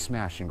when they do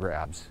smash and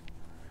grabs?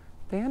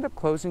 They end up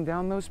closing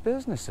down those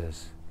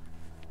businesses.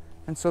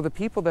 And so the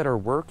people that are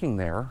working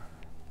there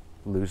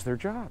lose their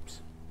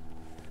jobs.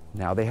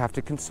 Now they have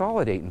to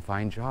consolidate and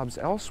find jobs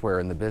elsewhere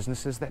in the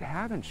businesses that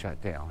haven't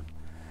shut down.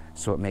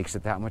 So it makes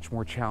it that much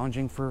more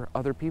challenging for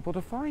other people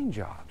to find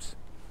jobs.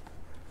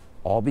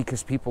 All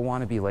because people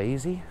want to be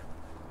lazy.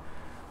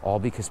 All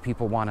because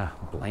people want to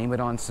blame it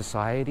on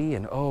society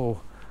and,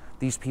 oh,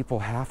 these people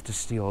have to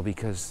steal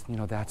because, you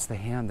know, that's the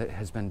hand that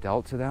has been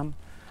dealt to them.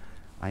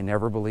 I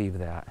never believe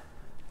that.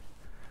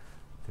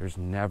 There's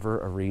never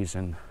a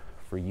reason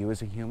for you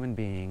as a human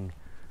being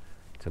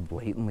to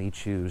blatantly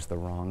choose the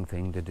wrong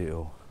thing to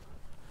do.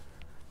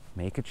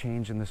 Make a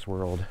change in this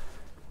world.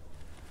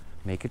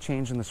 Make a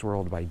change in this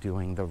world by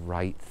doing the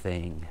right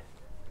thing.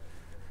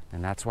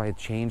 And that's why a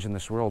change in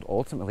this world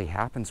ultimately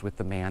happens with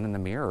the man in the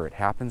mirror. It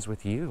happens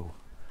with you.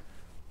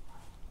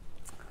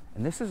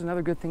 And this is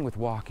another good thing with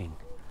walking.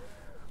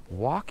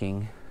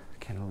 Walking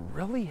can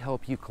really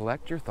help you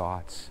collect your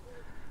thoughts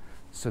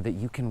so that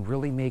you can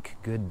really make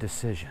good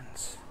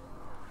decisions.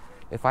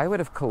 If I would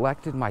have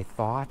collected my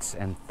thoughts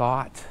and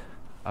thought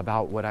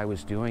about what I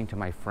was doing to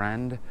my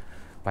friend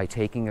by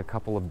taking a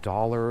couple of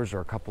dollars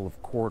or a couple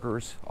of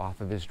quarters off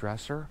of his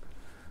dresser,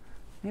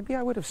 maybe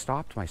I would have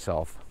stopped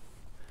myself.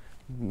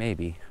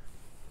 Maybe,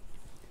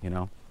 you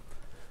know.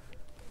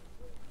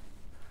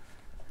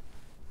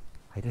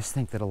 I just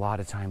think that a lot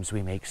of times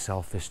we make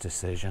selfish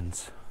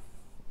decisions.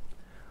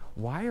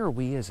 Why are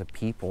we as a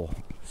people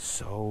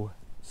so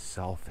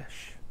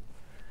selfish?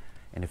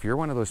 And if you're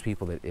one of those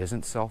people that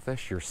isn't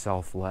selfish, you're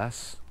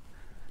selfless,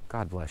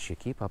 God bless you.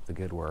 Keep up the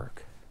good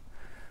work.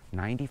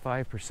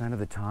 95% of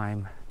the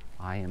time,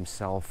 I am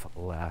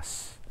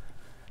selfless,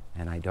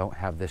 and I don't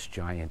have this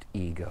giant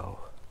ego.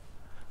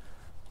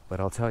 But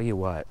I'll tell you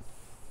what,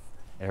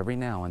 every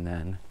now and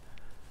then,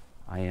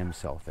 I am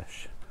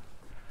selfish.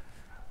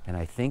 And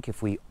I think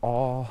if we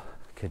all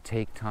could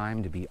take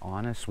time to be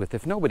honest with,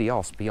 if nobody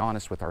else, be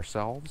honest with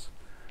ourselves,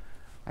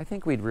 I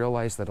think we'd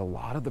realize that a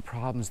lot of the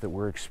problems that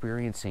we're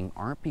experiencing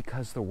aren't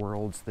because the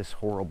world's this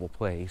horrible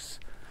place.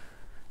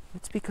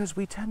 It's because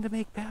we tend to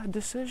make bad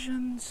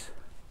decisions.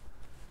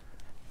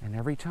 And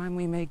every time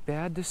we make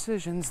bad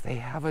decisions, they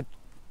have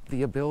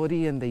the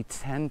ability and they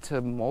tend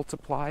to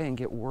multiply and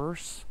get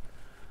worse.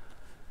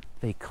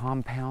 They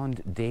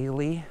compound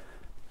daily,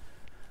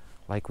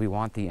 like we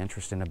want the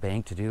interest in a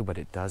bank to do, but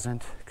it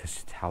doesn't,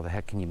 because how the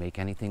heck can you make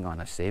anything on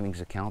a savings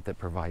account that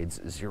provides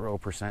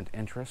 0%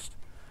 interest?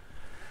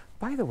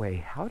 By the way,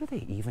 how do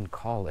they even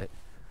call it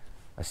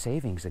a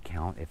savings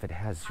account if it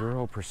has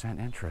 0%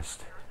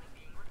 interest?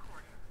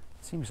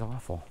 It seems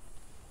awful.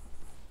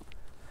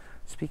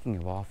 Speaking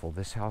of awful,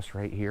 this house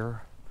right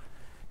here,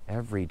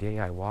 every day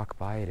I walk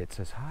by it, it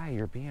says, "Hi,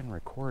 you're being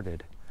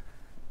recorded."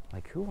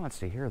 Like, who wants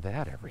to hear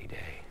that every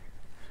day?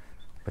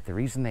 But the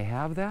reason they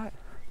have that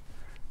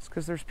is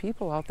because there's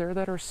people out there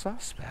that are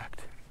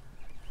suspect.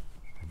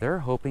 They're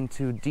hoping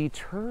to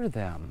deter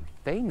them.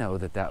 They know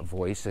that that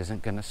voice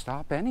isn't going to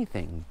stop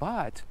anything,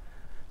 but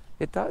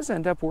it does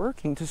end up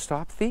working to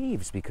stop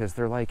thieves because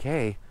they're like,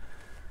 hey,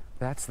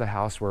 that's the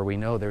house where we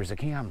know there's a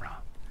camera.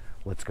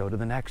 Let's go to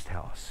the next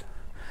house.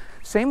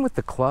 Same with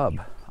the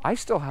club. I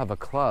still have a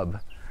club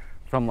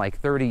from like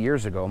 30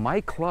 years ago. My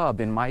club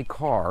in my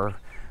car,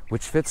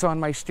 which fits on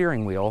my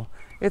steering wheel,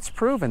 it's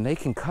proven they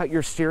can cut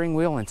your steering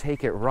wheel and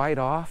take it right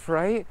off,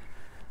 right?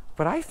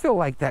 But I feel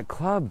like that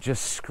club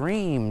just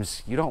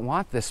screams, you don't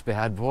want this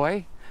bad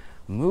boy.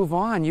 Move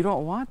on, you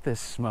don't want this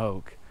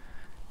smoke,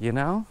 you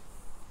know?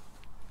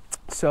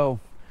 So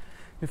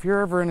if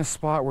you're ever in a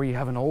spot where you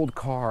have an old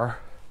car,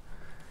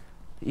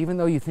 even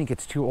though you think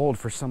it's too old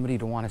for somebody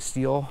to want to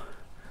steal,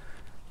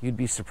 you'd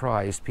be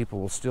surprised. People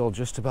will steal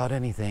just about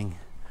anything.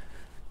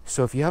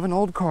 So if you have an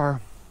old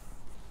car,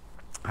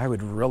 I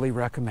would really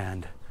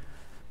recommend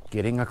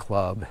getting a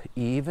club,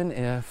 even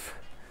if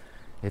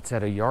it's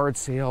at a yard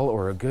sale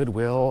or a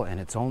Goodwill and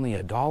it's only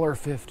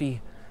 $1.50.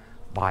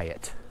 Buy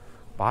it.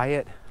 Buy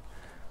it,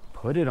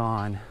 put it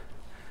on.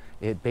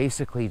 It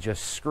basically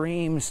just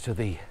screams to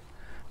the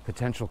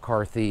potential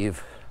car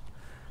thief,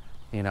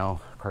 go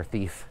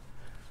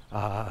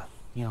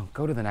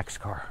to the next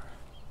car.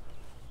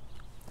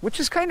 Which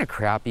is kind of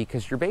crappy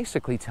because you're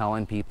basically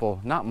telling people,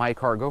 not my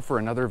car, go for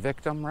another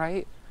victim,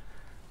 right?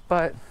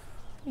 But,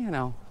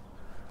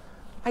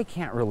 I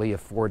can't really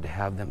afford to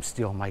have them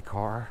steal my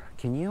car.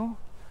 Can you?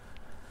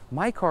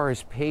 My car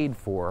is paid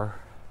for,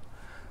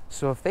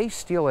 so if they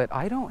steal it,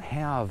 I don't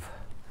have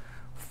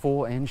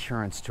full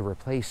insurance to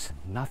replace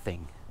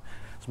nothing.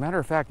 As a matter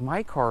of fact,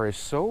 my car is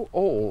so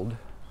old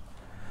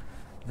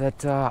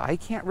that I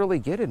can't really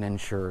get it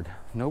insured.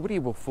 Nobody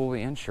will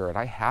fully insure it.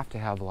 I have to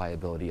have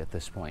liability at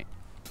this point,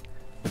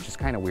 which is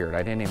kind of weird.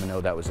 I didn't even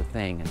know that was a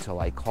thing until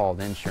I called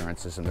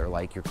insurances and they're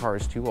like, your car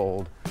is too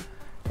old,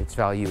 its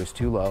value is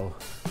too low,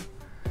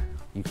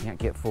 you can't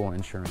get full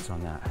insurance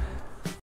on that.